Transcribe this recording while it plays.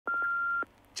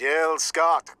Jill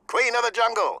Scott, Queen of the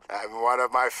Jungle, and one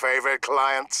of my favourite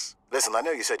clients. Listen, I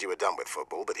know you said you were done with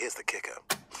football, but here's the kicker.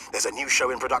 There's a new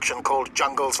show in production called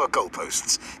Jungles for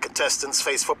Goalposts. Contestants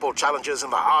face football challenges in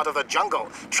the heart of the jungle.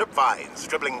 Trip vines,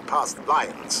 dribbling past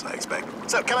lions, I expect.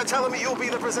 So can I tell them you'll be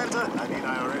the presenter? I mean,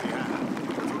 I already have.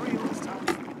 But for real this time.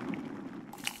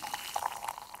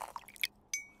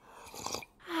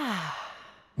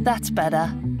 That's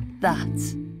better.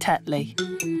 That's Tetley.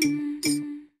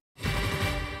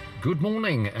 Good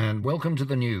morning and welcome to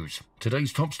the news.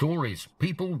 Today's top stories.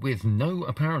 People with no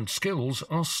apparent skills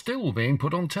are still being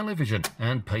put on television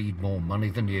and paid more money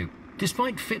than you.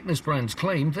 Despite fitness brands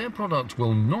claim their product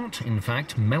will not, in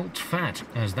fact, melt fat,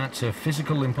 as that's a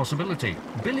physical impossibility.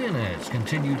 Billionaires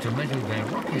continue to measure their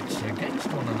rockets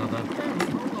against one another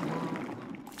and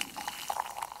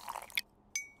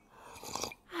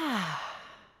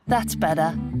That's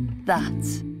better.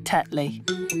 That's Tetley.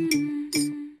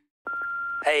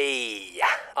 Hey,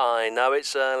 I know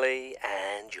it's early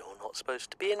and you're not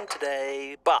supposed to be in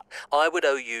today, but I would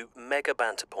owe you mega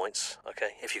banter points,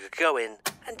 okay, if you could go in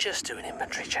and just do an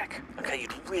inventory check, okay?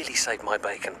 You'd really save my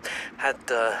bacon. Had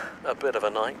a bit of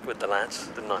a night with the lads,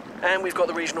 didn't I? And we've got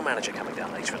the regional manager coming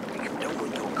down later in the week. Don't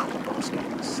want your cool basket.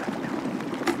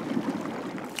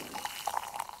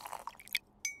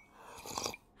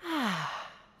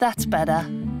 That's better.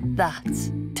 That's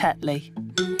Tetley.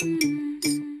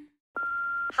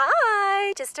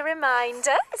 Hi, just a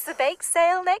reminder, it's the bake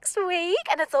sale next week,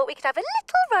 and I thought we could have a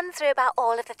little run through about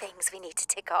all of the things we need to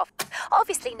tick off.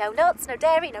 Obviously no nuts, no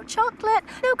dairy, no chocolate,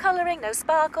 no colouring, no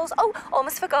sparkles. Oh,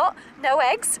 almost forgot, no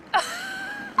eggs.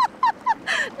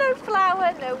 No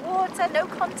flour, no water, no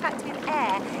contact with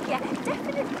air. Yeah,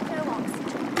 definitely no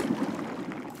oxygen.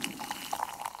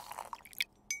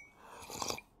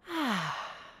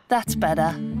 That's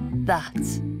better.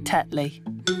 That's Tetley.